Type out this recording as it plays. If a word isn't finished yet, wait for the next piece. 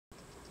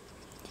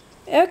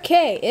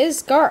Okay,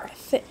 it's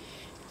Garth.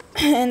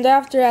 And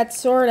after that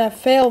sort of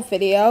fail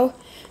video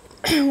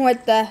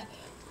with the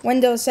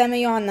Windows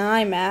ME on the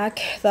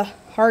iMac, the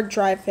hard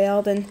drive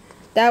failed, and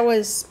that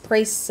was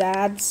pretty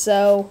sad,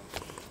 so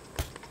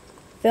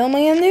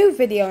filming a new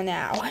video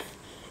now.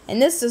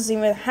 And this doesn't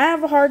even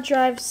have a hard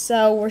drive,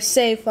 so we're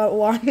safe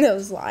along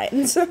those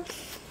lines.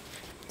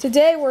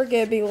 Today we're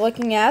going to be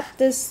looking at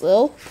this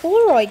little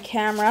Polaroid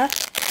camera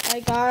I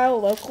got at a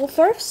local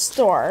thrift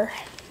store.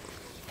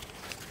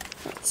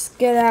 Let's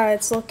get out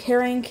its little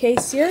carrying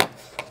case here.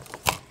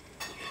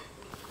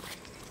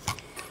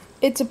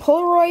 It's a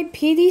Polaroid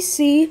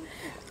PDC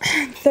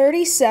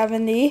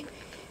 3070.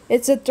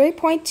 It's a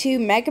 3.2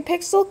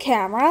 megapixel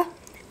camera,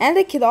 and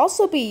it could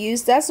also be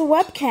used as a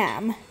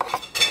webcam.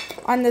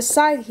 On the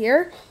side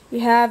here,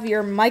 you have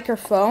your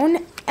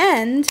microphone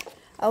and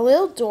a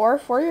little door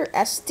for your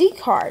SD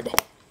card.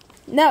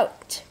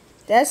 Note,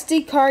 the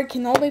SD card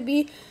can only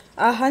be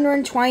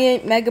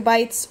 128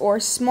 megabytes or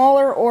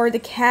smaller, or the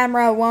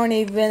camera won't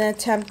even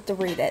attempt to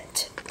read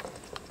it.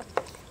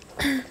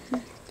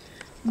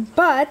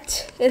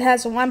 But it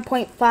has a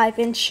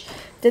 1.5-inch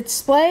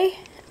display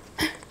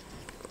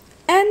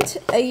and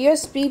a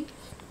USB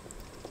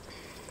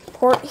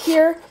port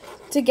here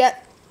to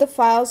get the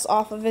files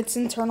off of its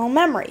internal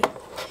memory.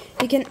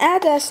 You can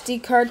add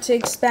SD card to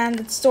expand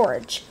its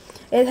storage.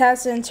 It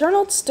has an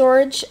internal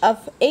storage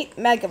of 8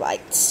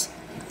 megabytes.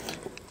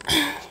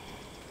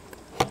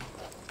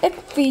 It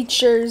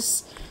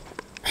features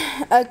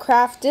a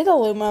crafted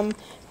aluminum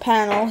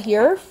panel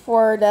here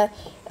for the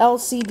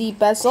LCD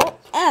bezel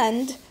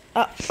and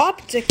an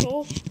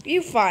optical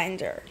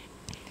viewfinder,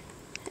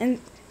 and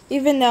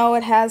even though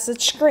it has a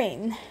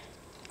screen.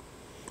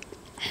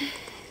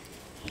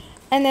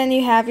 And then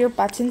you have your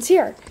buttons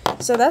here.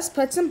 So let's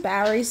put some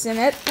batteries in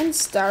it and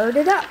start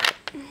it up.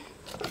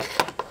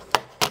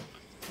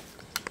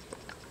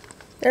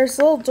 There's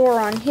a little door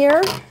on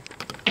here,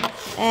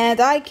 and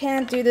I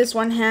can't do this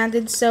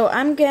one-handed, so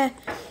I'm gonna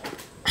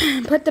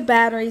put the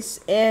batteries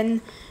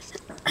in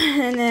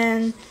and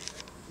then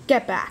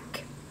get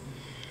back.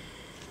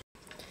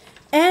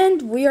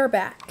 And we are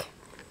back.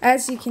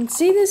 As you can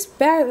see,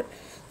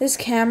 this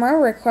camera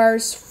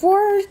requires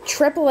 4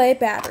 AAA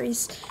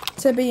batteries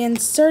to be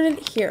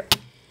inserted here.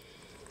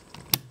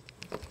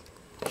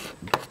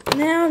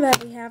 Now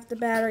that we have the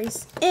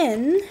batteries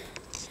in,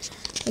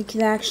 we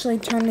can actually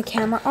turn the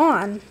camera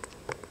on.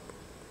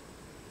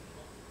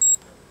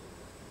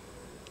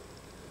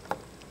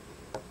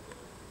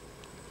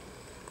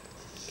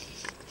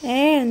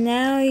 And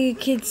now you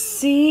can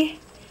see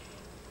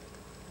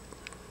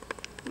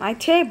my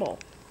table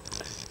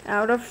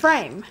out of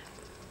frame.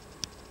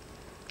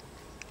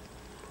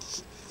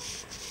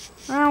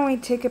 Now we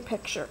take a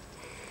picture.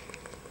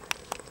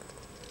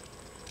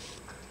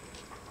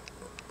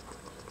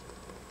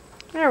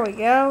 There we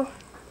go.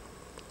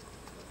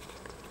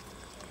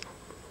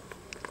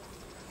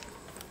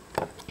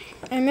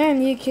 And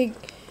then you can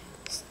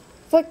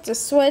flick the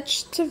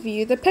switch to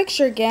view the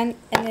picture again,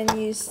 and then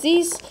use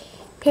these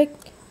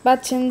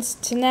buttons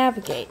to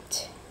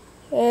navigate.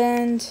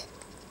 And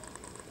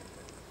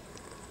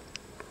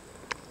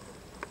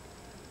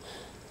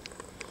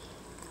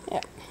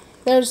yeah,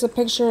 there's the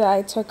picture that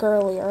I took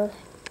earlier.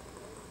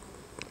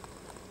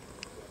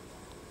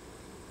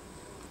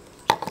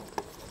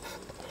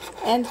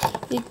 And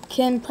you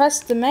can press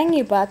the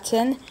menu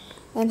button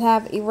and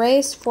have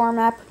erase,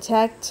 format,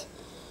 protect.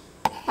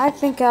 I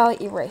think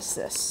I'll erase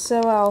this,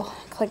 so I'll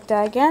click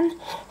that again,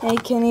 and you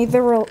can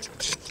either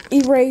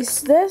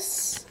erase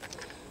this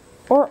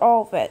or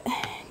all of it.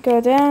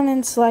 Go down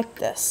and select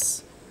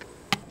this.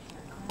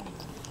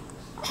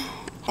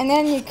 And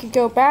then you could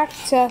go back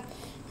to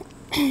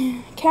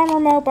camera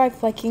mode by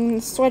flicking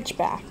the switch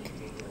back.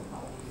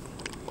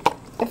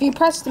 If you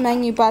press the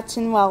menu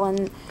button while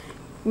in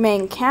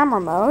main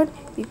camera mode,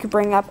 you could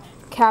bring up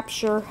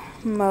capture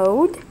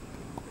mode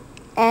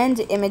and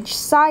image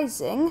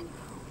sizing,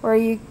 where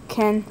you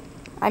can,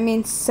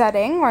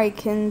 setting, where you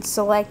can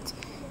select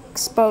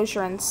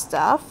exposure and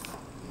stuff.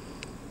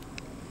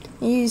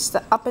 Use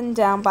the up and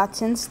down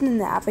buttons to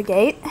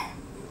navigate.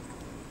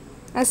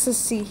 Let's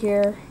just see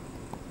here.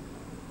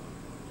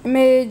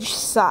 Image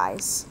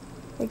size.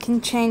 We can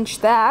change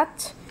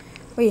that.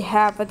 We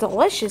have a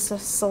delicious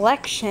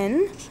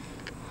selection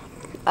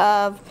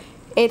of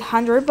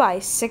 800 by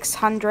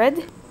 600,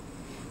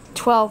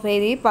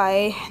 1280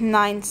 by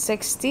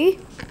 960,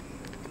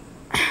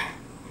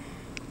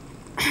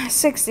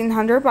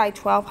 1600 by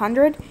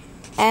 1200,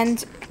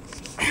 and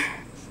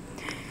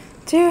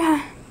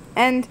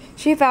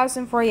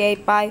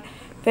 2048 by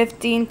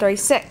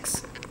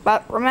 1536.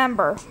 But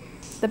remember,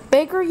 the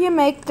bigger you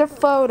make the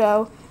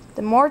photo,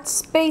 the more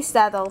space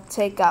that'll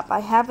take up.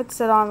 I have it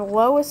set on the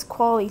lowest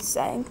quality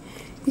setting.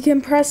 You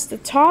can press the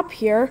top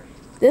here.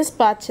 This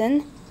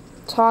button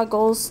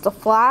toggles the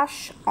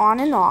flash on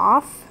and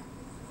off.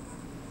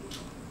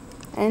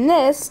 And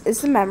this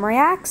is the memory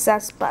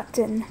access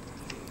button.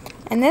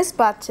 And this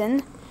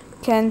button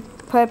can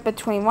put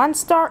between 1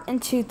 star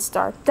and 2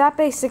 star. That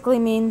basically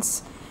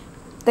means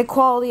the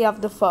quality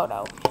of the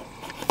photo.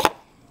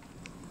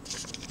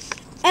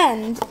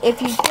 And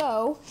if you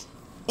go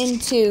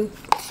into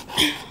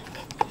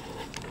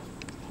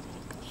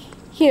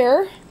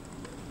here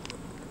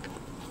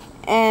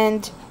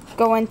and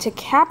go into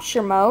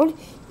capture mode,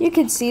 you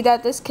can see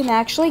that this can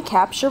actually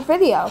capture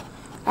video.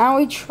 Now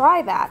we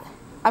try that.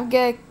 I'm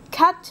going to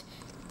cut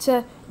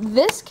to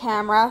this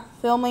camera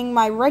filming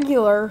my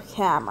regular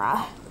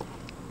camera.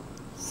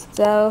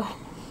 So,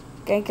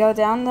 I'm going to go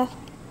down the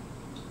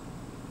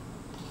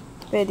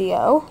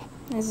video.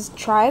 Let's just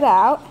try it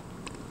out.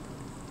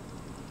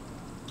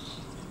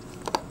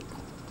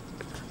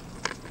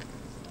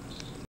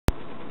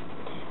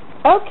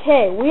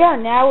 Okay, we are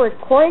now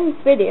recording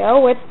video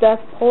with the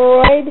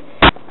Polaroid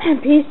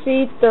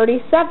PC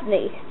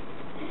 3070.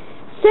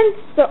 Since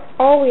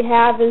all we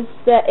have is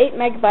 8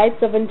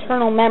 megabytes of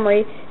internal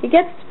memory, it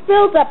gets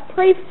filled up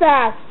pretty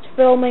fast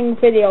filming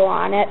video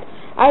on it.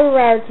 I would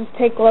rather just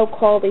take low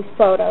quality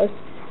photos.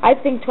 I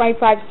think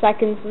 25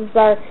 seconds is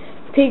our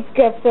peak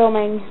of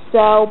filming,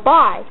 so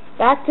bye.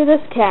 Back to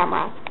this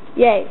camera.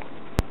 Yay.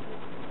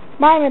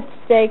 My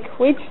mistake.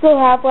 We'd still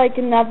have like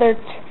another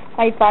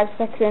 25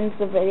 seconds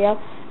of video.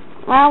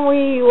 Now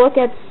we look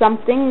at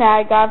something that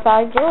I got at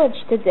Valley Village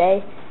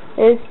today.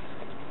 It's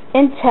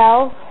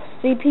Intel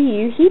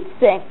CPU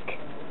heatsink.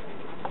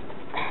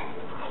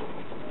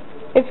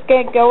 It's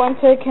going to go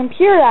into the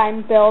computer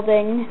I'm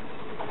building.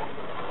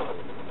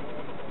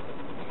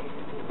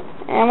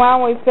 And why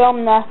don't we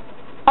film the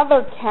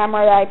other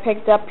camera that I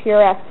picked up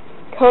here at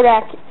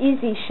Kodak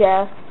Easy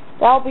Share.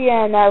 That'll be in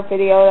another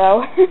video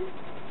though.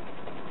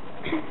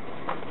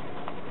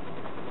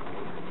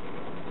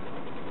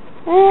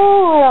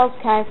 What else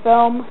can I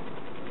film?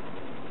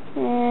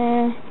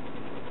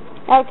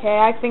 Okay,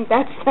 I think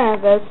that's kind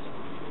of this.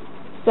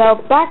 So,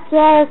 back to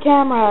our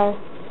camera.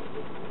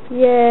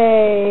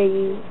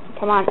 Yay.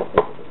 Come on.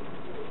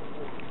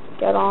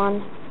 Get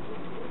on.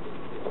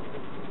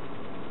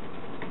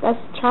 Let's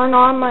turn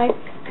on my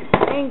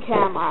main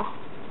camera.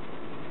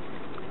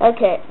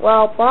 Okay,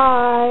 well,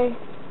 bye.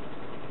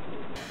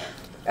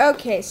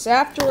 Okay, so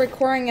after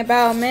recording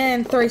about a minute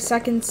and 30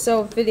 seconds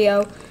of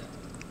video,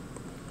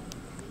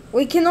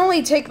 we can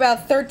only take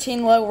about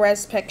 13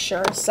 low-res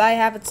pictures. I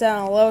have it set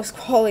on the lowest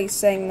quality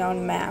setting known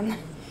to man.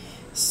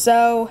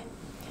 So,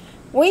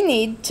 we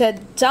need to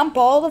dump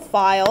all the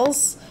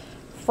files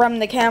from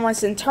the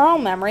camera's internal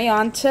memory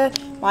onto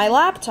my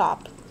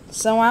laptop.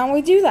 So why don't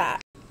we do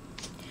that?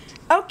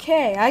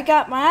 Okay, I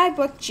got my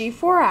iBook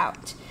G4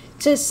 out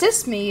to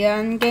assist me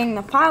in getting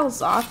the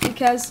files off,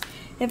 because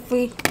if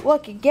we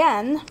look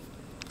again,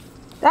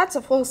 that's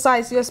a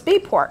full-size USB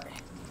port.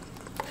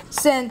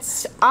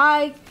 Since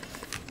I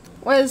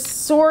was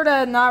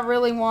sorta not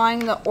really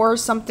wanting to order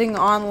something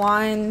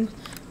online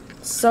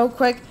so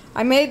quick,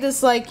 I made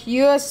this like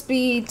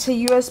USB to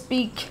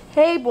USB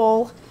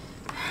cable.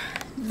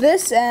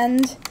 This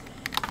end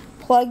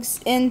plugs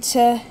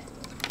into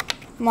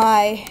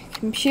my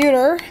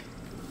computer,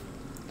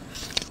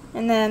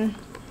 and then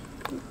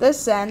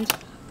this end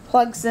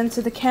plugs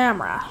into the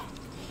camera.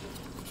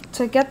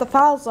 To get the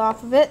files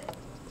off of it,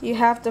 you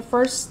have to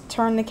first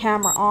turn the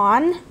camera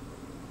on.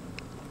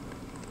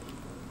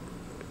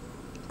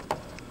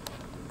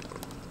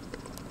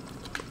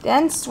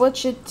 Then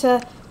switch it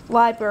to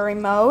library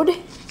mode.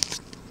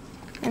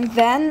 And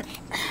then,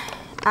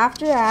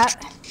 after that,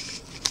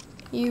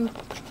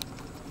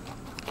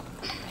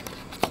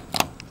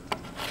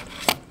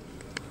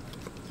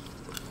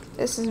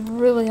 this is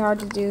really hard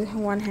to do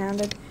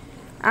one-handed.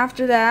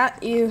 After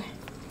that, you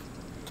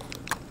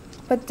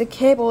put the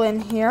cable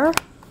in here,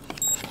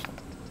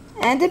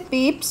 and it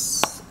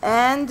beeps,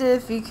 and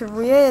if you can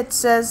read it, it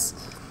says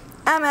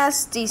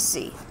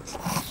MSDC.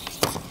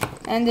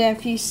 And in a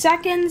few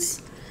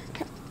seconds,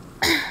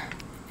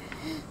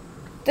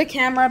 the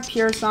camera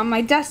appears on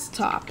my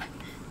desktop.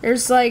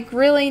 There's like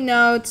really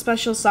no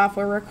special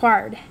software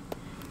required.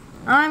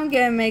 I'm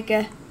gonna make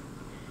a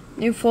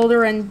new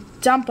folder and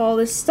dump all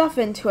this stuff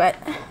into it.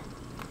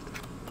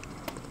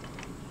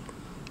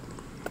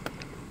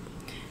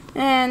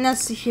 And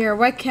let's see here,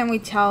 what can we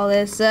tell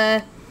this?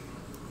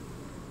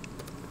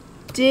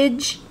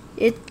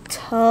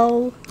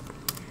 Digital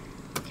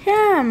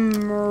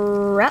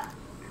camera.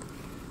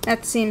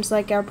 That seems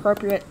like an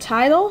appropriate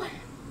title.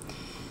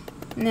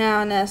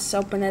 Now let's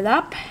open it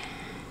up.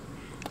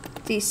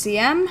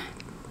 DCM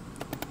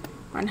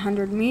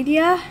 100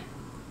 media,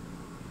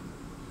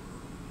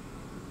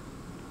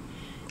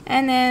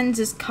 and then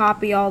just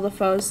copy all the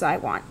photos I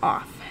want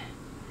off.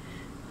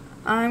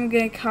 I'm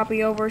gonna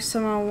copy over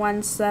some of the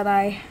ones that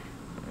I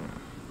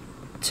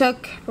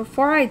took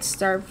before I'd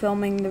start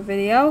filming the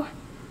video.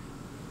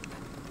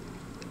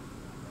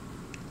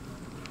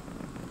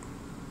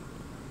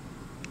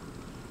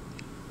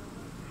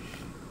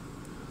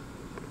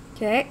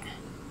 Okay.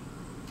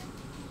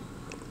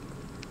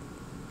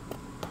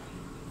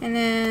 And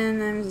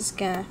then I'm just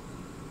gonna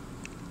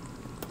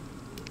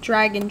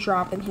drag and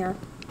drop in here.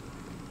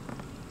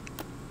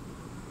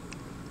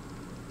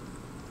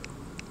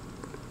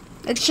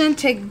 It shouldn't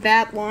take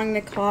that long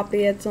to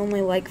copy. It's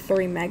only like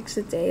 3 megs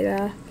of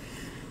data.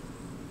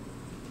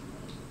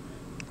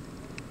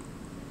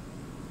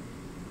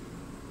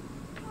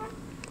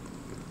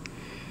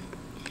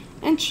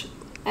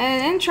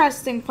 An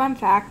interesting fun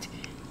fact,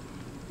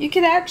 you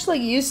could actually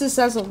use this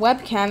as a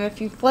webcam. If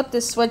you flip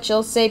the switch,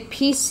 it'll say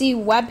PC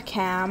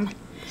webcam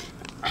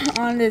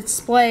on the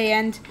display,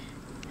 and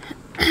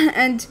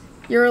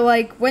your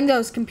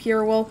Windows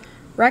computer will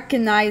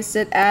recognize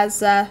it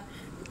as a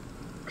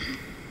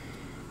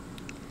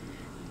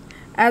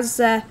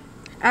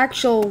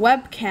actual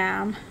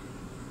webcam.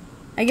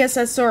 I guess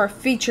that's sort of a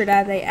feature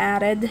that they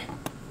added.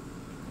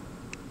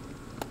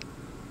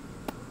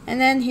 And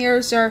then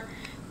here's our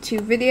 2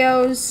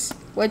 videos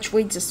which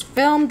we just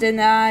filmed, and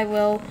I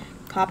will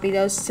copy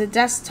those to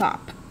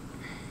desktop.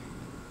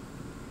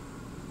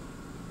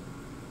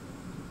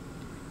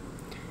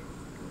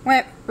 When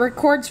it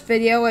records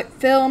video, it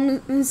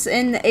films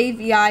in the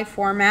AVI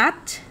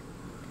format.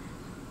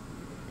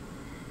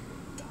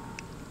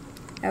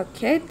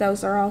 Okay,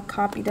 those are all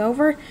copied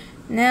over.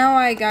 Now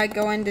I gotta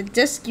go into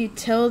disk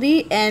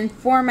utility and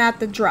format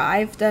the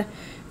drive to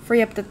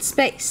free up the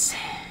space.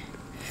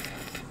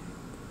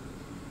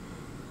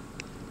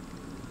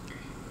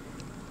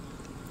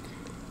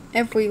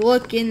 If we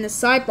look in the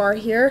sidebar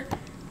here,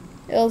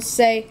 it'll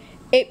say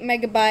 8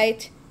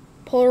 megabyte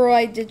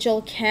Polaroid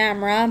digital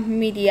camera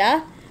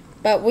media,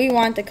 but we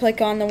want to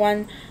click on the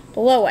one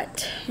below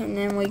it. And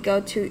then we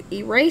go to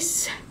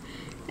erase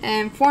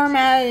and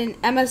format in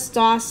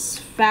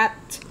MS-DOS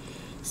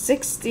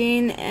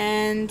FAT16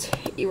 and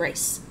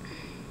erase.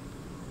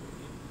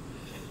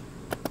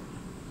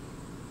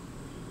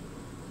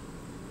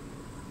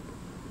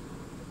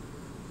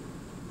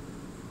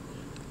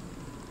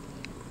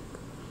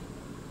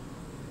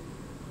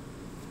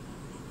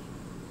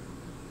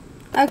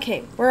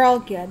 Okay, we're all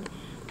good.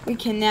 We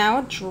can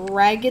now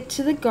drag it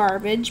to the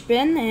garbage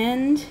bin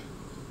and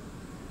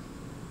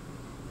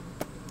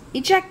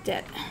eject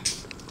it.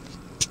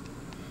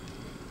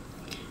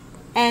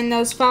 And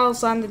those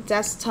files on the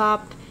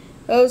desktop,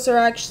 those are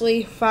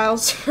actually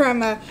files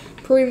from a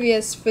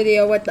previous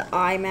video with the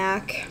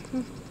iMac.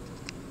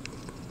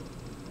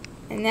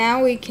 And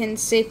now we can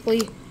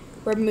safely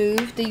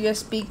remove the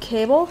USB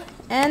cable,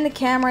 and the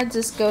camera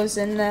just goes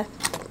in the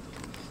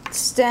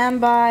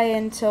standby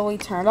until we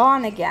turn it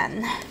on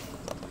again.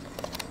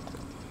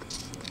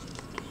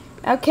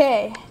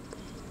 Okay,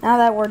 now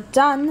that we're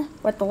done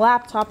with the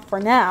laptop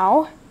for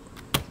now,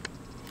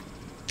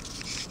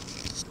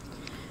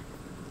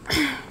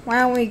 why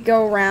don't we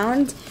go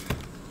around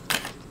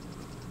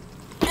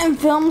and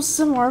film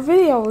some more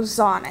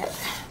videos on it.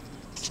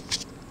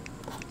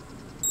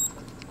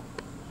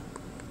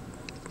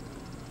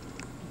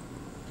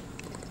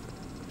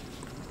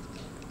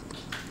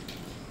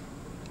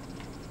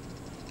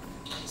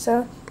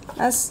 So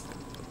let's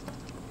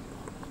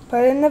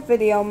put in the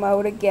video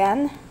mode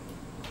again.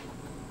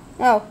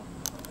 Oh,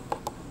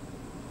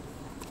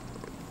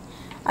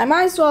 I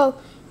might as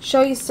well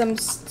show you some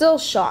still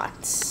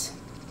shots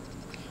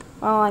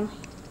while I'm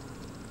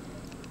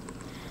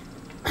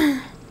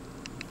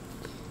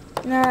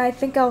no, I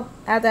think I'll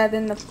add that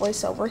in the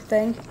voiceover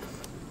thing.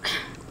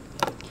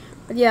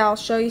 But yeah, I'll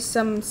show you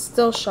some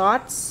still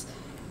shots.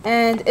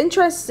 And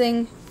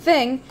interesting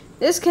thing,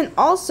 this can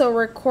also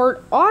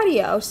record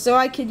audio, so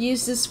I could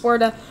use this for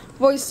the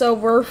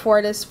voiceover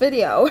for this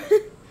video.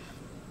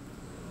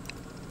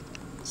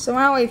 So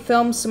why don't we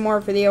film some more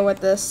video with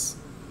this?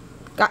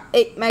 Got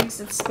 8 megs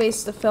of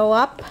space to fill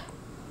up.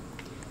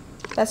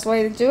 Best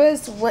way to do it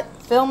is with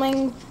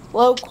filming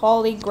low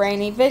quality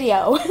grainy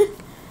video.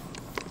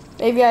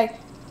 Maybe I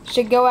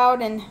should go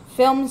out and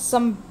film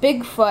some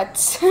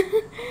Bigfoots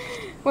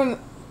with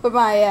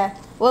my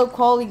low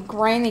quality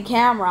grainy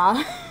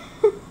camera.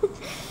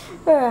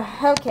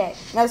 Okay,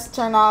 let's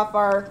turn off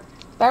our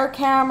better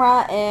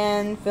camera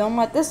and film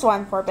with this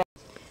one for a bit.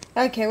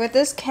 Okay, with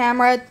this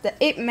camera, the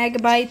 8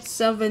 megabytes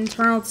of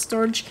internal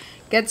storage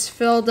gets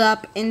filled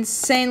up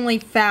insanely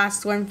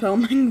fast when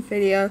filming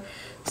video.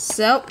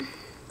 So,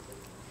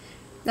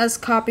 let's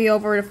copy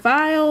over the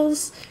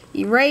files,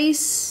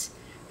 erase,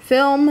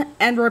 film,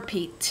 and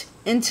repeat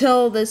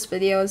until this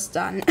video is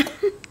done.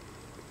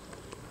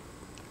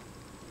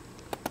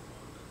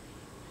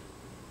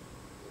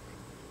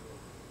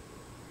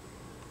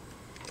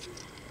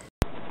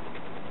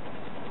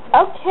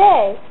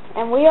 Okay,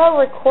 and we are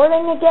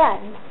recording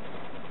again.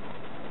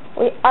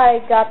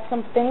 I got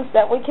some things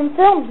that we can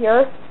film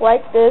here,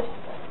 like this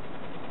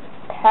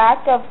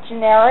pack of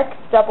generic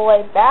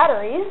AA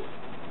batteries,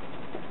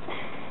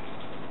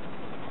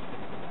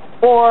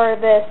 or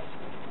this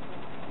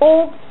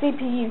old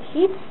CPU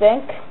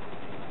heatsink,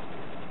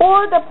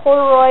 or the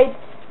Polaroid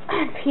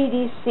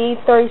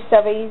PDC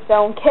 3070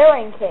 zone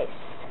carrying case,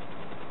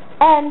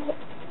 and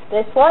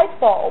this light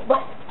bulb,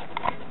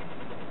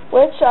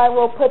 which I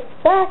will put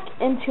back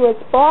into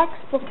its box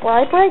before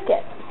I break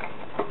it.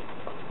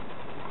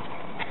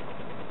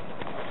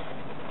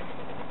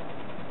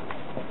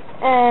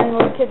 And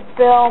we could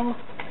film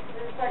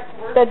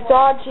the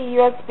dodgy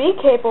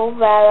USB cable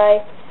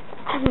that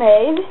I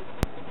made.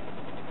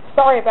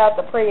 Sorry about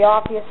the pretty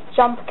obvious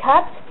jump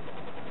cut.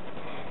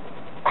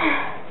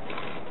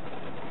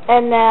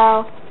 And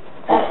now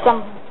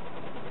some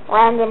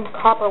random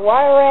copper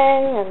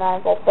wiring, and I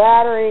have a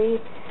battery,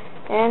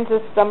 and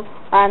just some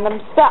random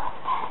stuff.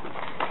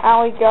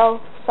 Now we go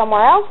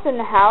somewhere else in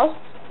the house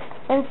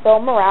and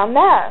film around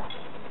there.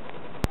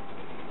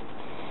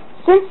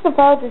 Since the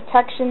photo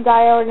detection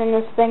diode in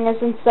this thing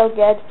isn't so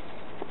good,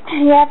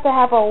 you have to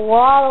have a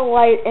lot of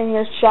light in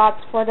your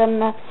shots for them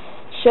to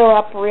show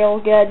up real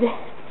good.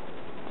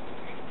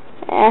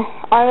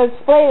 On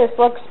display this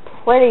looks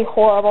pretty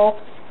horrible.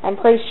 I'm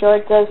pretty sure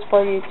it does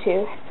for you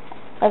too.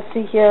 Let's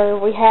see here,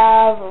 we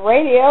have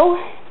radio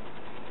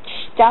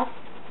stuff.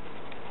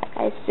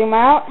 I zoom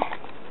out.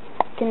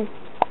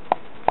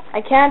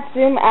 I can't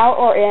zoom out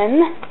or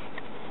in.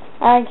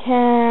 I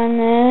can,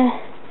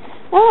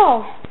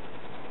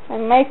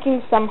 I'm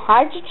making some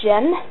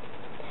hydrogen.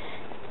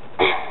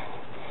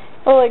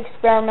 Little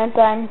experiment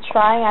I'm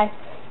trying. I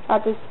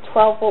got this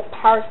 12-volt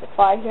power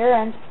supply here,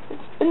 and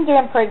it's been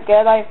doing pretty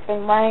good. I've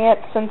been running it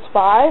since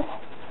 5.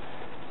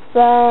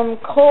 Some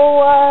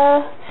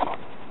cola.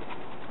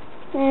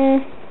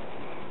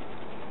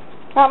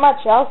 Not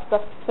much else to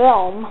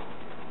film.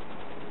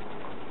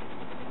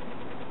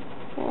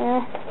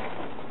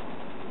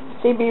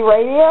 CB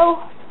radio.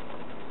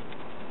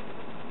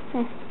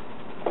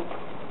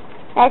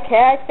 Okay,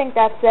 I think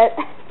that's it.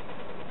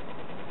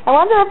 I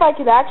wonder if I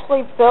could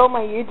actually film a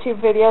YouTube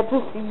video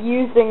just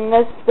using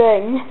this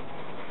thing.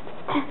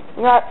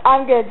 You know what,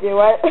 I'm gonna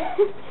do it.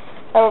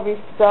 That would be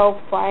so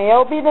funny.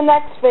 It'll be the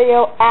next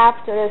video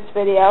after this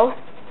video.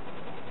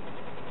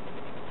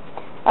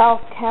 Oh,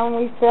 can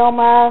we film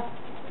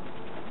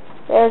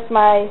there's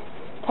my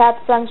Cat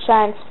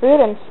Sunshine's food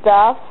and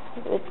stuff.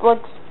 It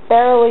looks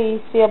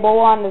barely seeable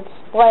on the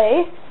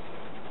display.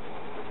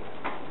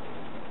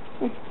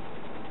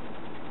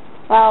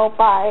 Well,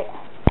 bye.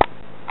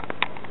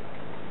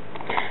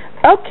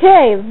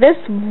 Okay, this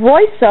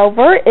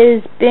voiceover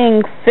is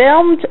being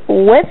filmed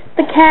with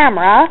the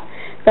camera,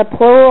 the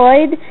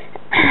Polaroid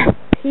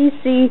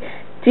PDC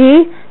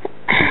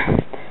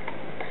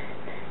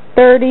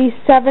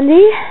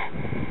 3070.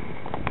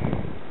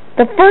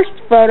 The first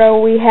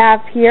photo we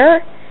have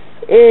here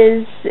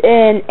is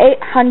in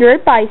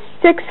 800 by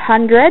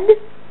 600.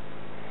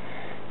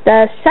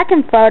 The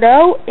second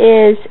photo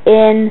is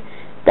in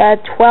the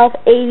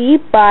 1280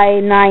 by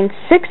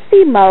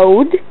 960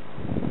 mode.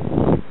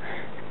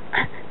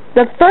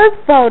 The third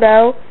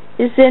photo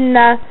is in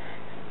the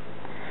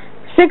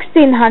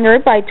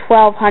 1600 by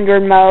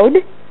 1200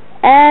 mode,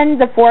 and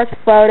the fourth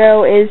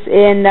photo is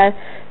in the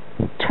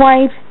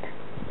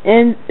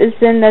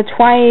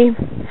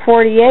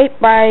 2048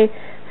 by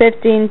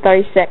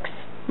 1536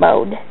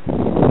 mode.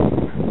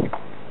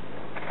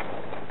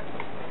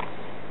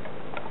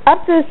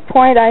 Up to this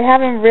point, I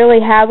haven't really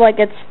had like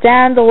a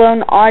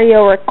standalone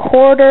audio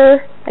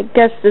recorder. I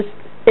guess this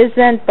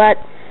isn't, but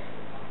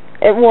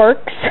it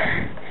works.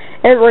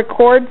 It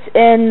records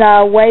in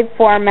WAV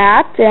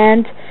format,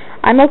 and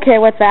I'm okay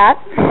with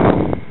that.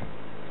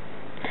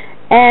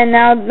 And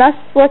now let's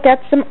look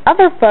at some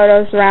other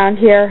photos around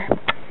here.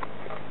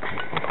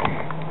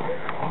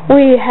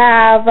 We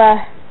have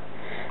a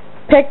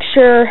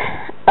picture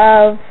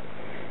of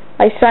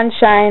my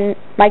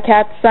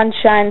cat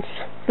Sunshine's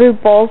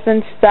food bowls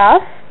and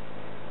stuff.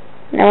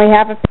 And we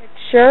have a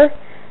picture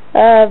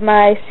of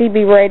my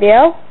CB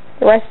radio.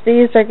 The rest of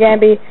these are going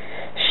to be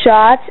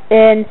shot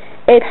in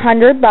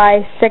 800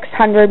 by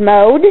 600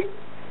 mode.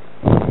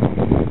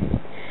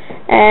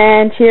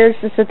 And here's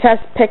just a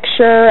test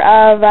picture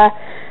of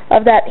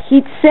that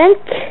heat sink,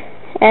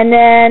 and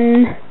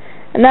then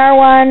another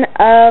one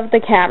of the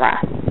camera,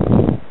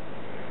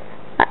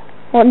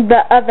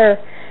 the other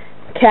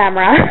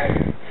camera,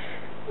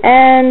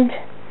 and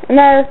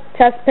another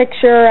test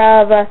picture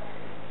of a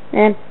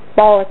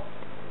ball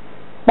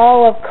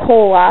of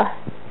cola.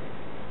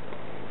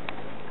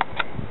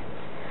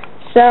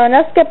 So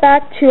let's get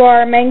back to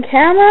our main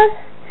camera,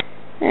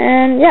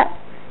 and yeah.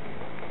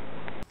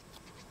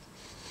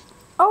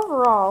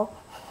 Overall,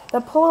 the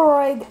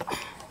Polaroid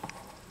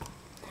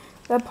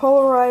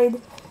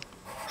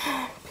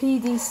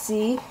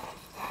PDC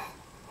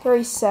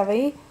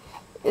 3070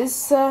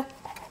 is a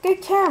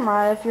good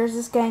camera if you're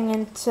just getting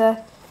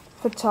into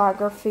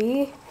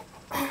photography,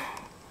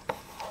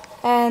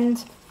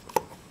 and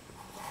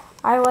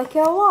I like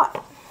it a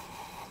lot.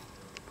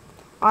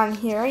 On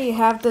here you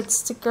have the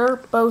sticker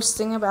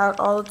boasting about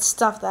all the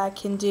stuff that I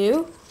can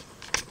do,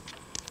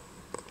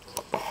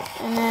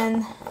 and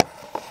then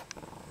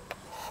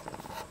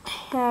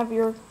have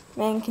your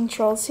main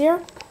controls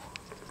here.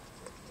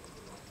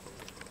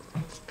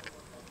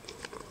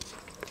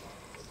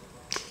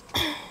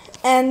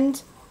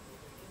 And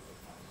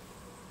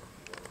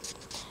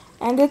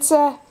it's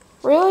a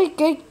really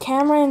good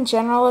camera in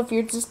general if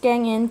you're just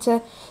getting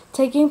into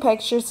taking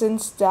pictures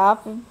and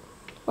stuff. It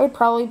would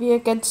probably be a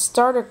good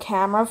starter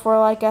camera for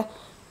like a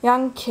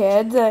young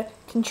kid. The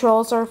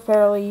controls are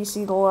fairly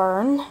easy to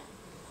learn,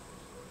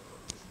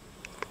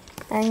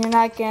 and you're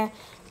not gonna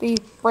be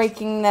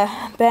breaking the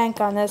bank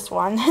on this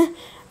one.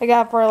 I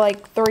got it for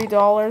like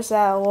 $3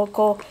 at a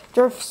local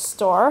thrift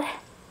store.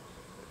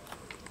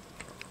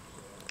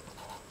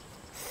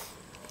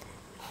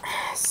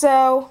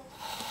 So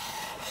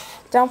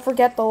don't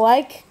forget to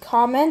like,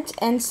 comment,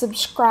 and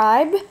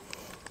subscribe.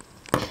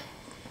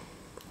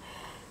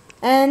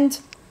 And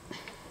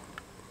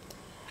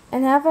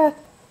have a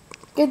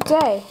good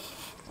day.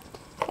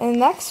 In the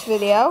next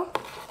video,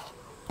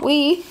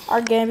 we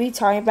are going to be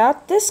talking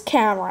about this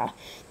camera,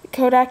 the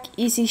Kodak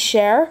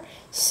EasyShare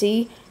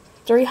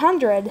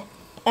C300.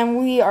 And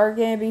we are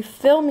going to be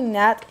filming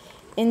that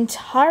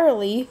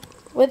entirely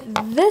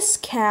with this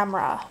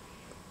camera.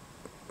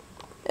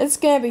 It's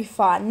going to be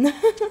fun.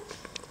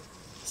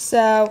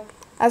 So,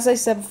 as I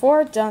said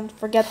before, don't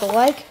forget to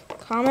like,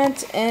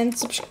 comment, and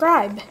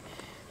subscribe.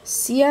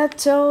 See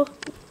you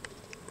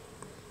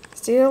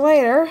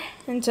later.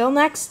 Until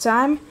next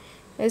time,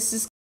 this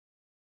is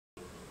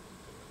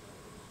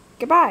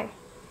goodbye.